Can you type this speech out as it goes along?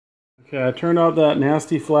Okay, I turned off that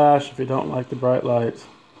nasty flash if you don't like the bright lights.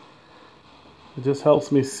 It just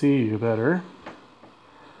helps me see you better.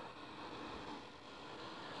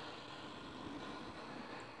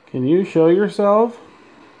 Can you show yourself?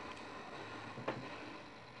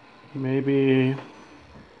 Maybe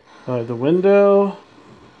by the window.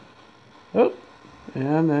 Oh,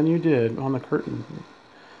 and then you did on the curtain.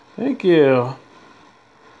 Thank you.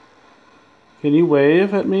 Can you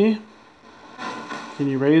wave at me? Can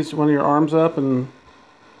you raise one of your arms up and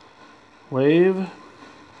wave?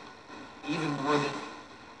 Even more than...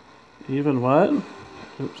 Even what?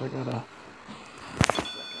 Oops, I gotta...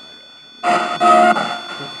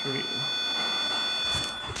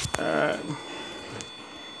 Alright.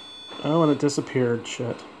 Oh, and it disappeared.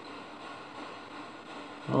 Shit.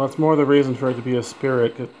 Well, that's more the reason for it to be a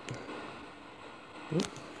spirit. Should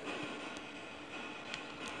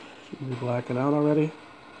be blacking out already.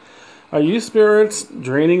 Are you spirits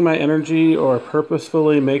draining my energy or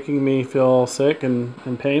purposefully making me feel sick and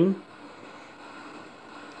in pain?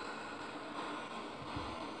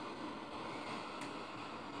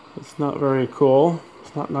 It's not very cool.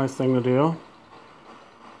 It's not a nice thing to do.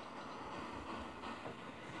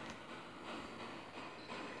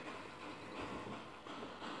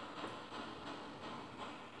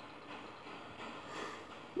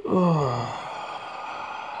 Oh.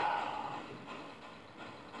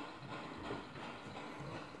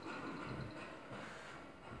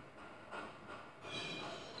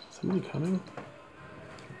 Somebody coming?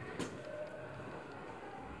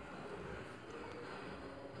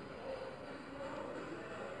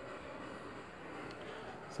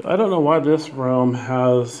 So I don't know why this room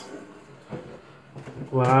has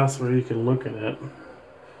glass where you can look at it.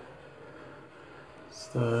 It's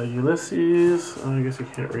the Ulysses, oh, I guess you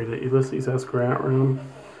can't read it. Ulysses S. Grant room.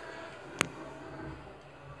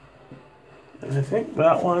 And I think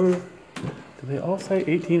that one, did they all say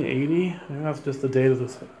 1880? Maybe that's just the date of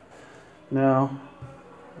this. No,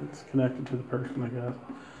 it's connected to the person, I guess.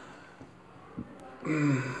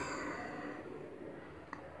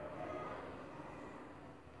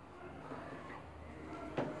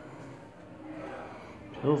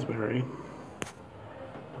 Pillsbury.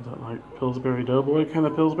 Is that like Pillsbury Doughboy kind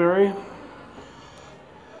of Pillsbury?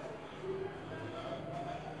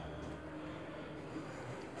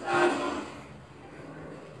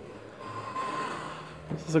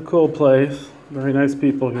 This is a cool place. Very nice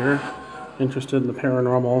people here. Interested in the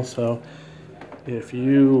paranormal, so if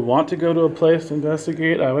you want to go to a place to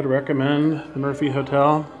investigate, I would recommend the Murphy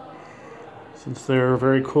Hotel, since they're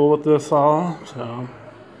very cool with this all. So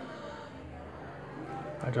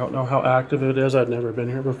I don't know how active it is. I've never been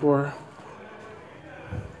here before.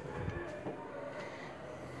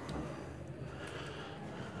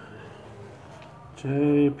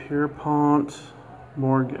 J. Pierpont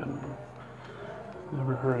Morgan.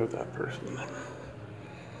 Never heard of that person.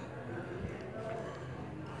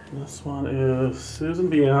 This one is Susan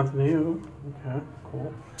B. Anthony. Ooh, okay,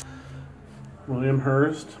 cool. William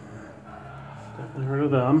Hurst. Definitely heard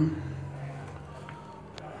of them.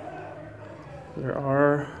 There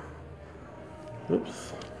are...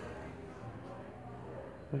 Oops.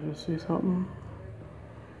 Did I just see something?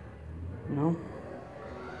 No?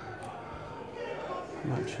 I'm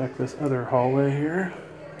gonna check this other hallway here.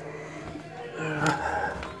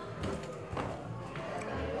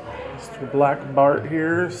 Mr. Black Bart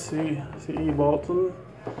here, C.E. Bolton.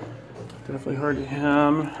 Definitely heard of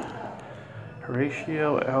him.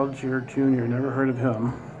 Horatio Algier Jr., never heard of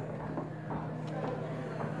him.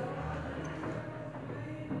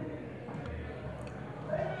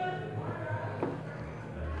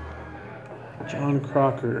 John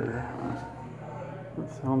Crocker.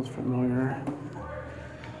 That sounds familiar.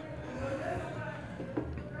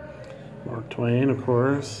 Mark Twain, of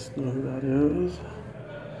course. Know who that is.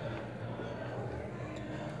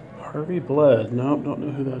 Harvey Bled. Nope, don't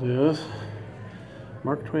know who that is.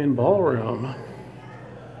 Mark Twain Ballroom.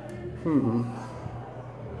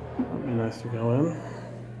 That'd be nice to go in.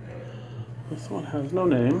 This one has no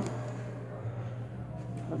name.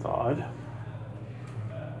 That's odd.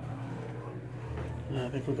 Yeah, I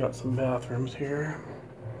think we've got some bathrooms here.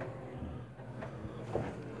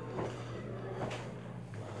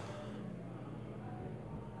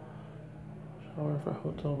 Shower for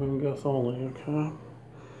hotel room guests only, okay.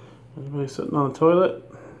 Anybody sitting on the toilet?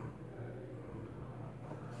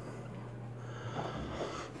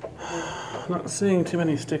 Not seeing too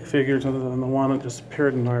many stick figures other than the one that just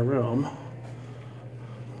appeared in my room.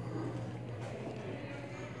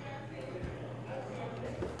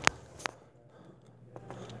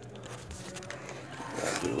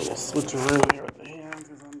 Do a little switcheroo here with the hands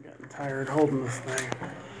because I'm getting tired holding this thing.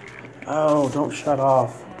 Oh, don't shut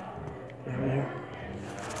off. Really?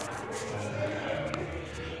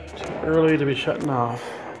 Too early to be shutting off.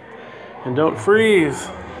 And don't freeze.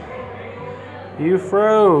 You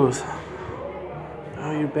froze.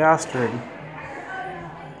 Oh, you bastard.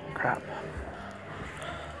 Crap.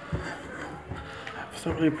 I have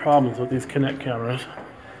so many problems with these Kinect cameras.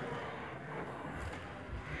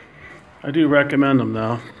 I do recommend them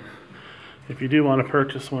though. If you do want to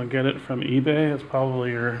purchase one, get it from eBay. It's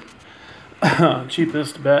probably your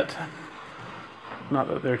cheapest bet. Not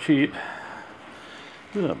that they're cheap.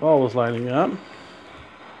 Ooh, that ball was lighting up.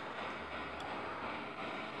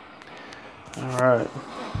 Alright.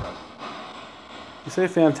 You say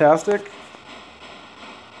fantastic?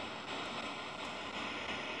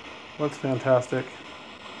 What's fantastic?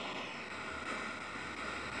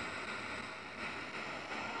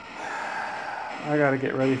 I gotta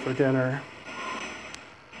get ready for dinner.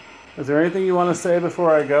 Is there anything you want to say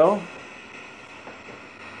before I go?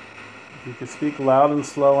 If you could speak loud and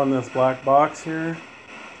slow on this black box here.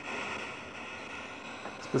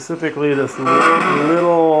 Specifically this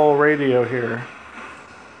little radio here.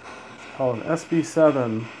 It's called an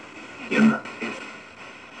SB7.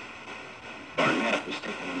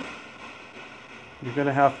 You're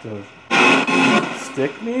gonna have to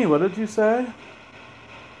stick me? What did you say?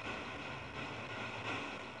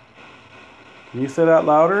 Can you say that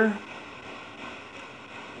louder?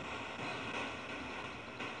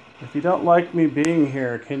 If you don't like me being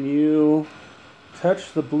here, can you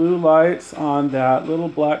touch the blue lights on that little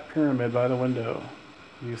black pyramid by the window?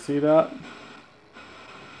 Do you see that?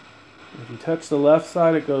 If you touch the left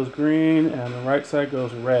side, it goes green, and the right side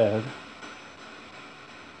goes red.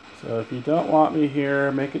 So if you don't want me here,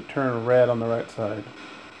 make it turn red on the right side.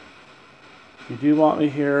 If you do want me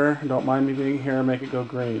here, don't mind me being here, make it go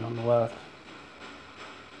green on the left.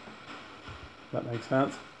 That makes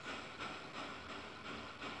sense?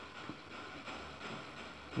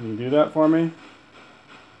 Can you do that for me?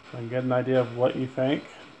 So I can get an idea of what you think.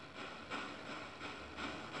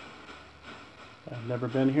 I've never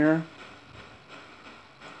been here.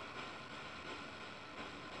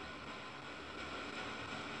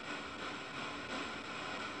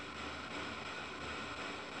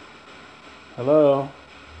 Hello?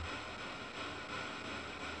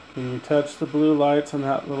 Can you touch the blue lights on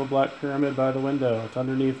that little black pyramid by the window? It's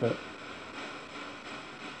underneath it.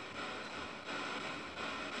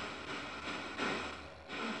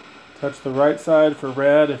 Touch the right side for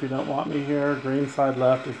red if you don't want me here. Green side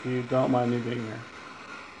left if you don't mind me being here.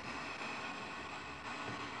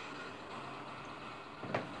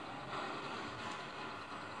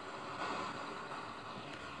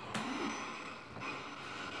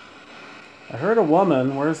 I heard a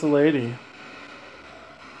woman. Where's the lady?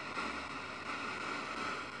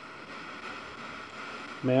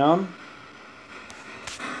 Ma'am?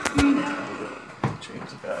 Change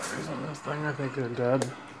the batteries on this thing. I think they're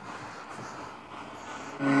dead.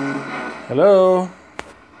 Hello?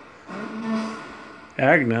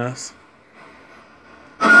 Agnes?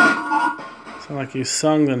 Sound like you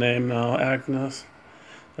sung the name though, Agnes.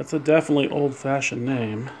 That's a definitely old-fashioned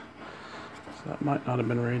name. So that might not have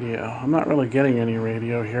been radio. I'm not really getting any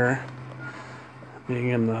radio here, being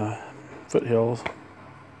in the foothills.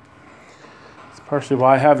 Partially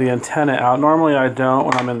why I have the antenna out. Normally I don't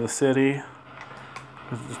when I'm in the city.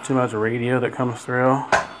 There's just too much radio that comes through.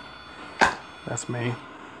 That's me.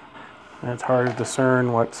 And it's hard to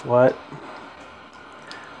discern what's what.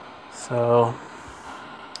 So,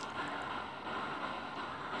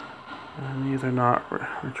 and these are not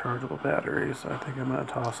rechargeable batteries, so I think I'm going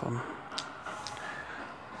to toss them.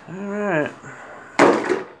 Alright.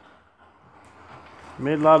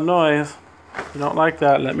 Made a lot of noise. If you don't like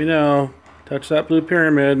that, let me know. Touch that blue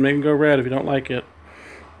pyramid, make it go red if you don't like it.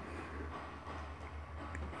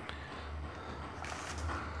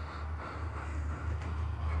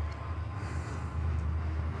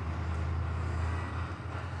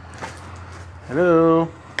 Hello?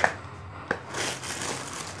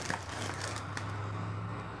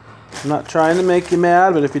 I'm not trying to make you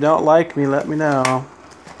mad, but if you don't like me, let me know.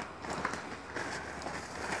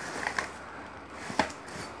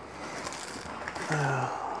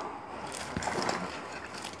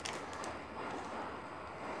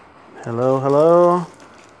 Hello, hello?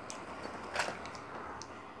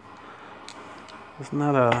 Isn't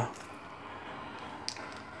that a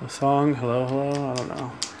song? Hello, hello? I don't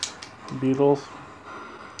know. Beatles.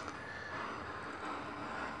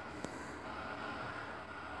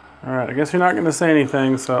 Alright, I guess you're not going to say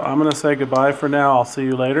anything, so I'm going to say goodbye for now. I'll see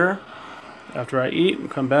you later after I eat and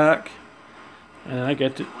come back. And then I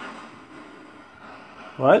get to...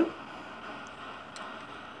 What?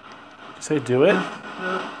 Say do it.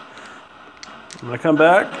 I'm gonna come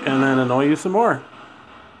back and then annoy you some more.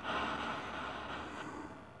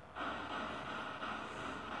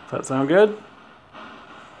 Does that sound good?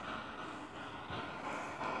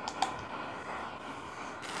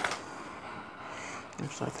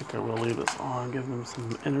 Actually, I think I will leave this on, give them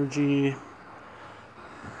some energy.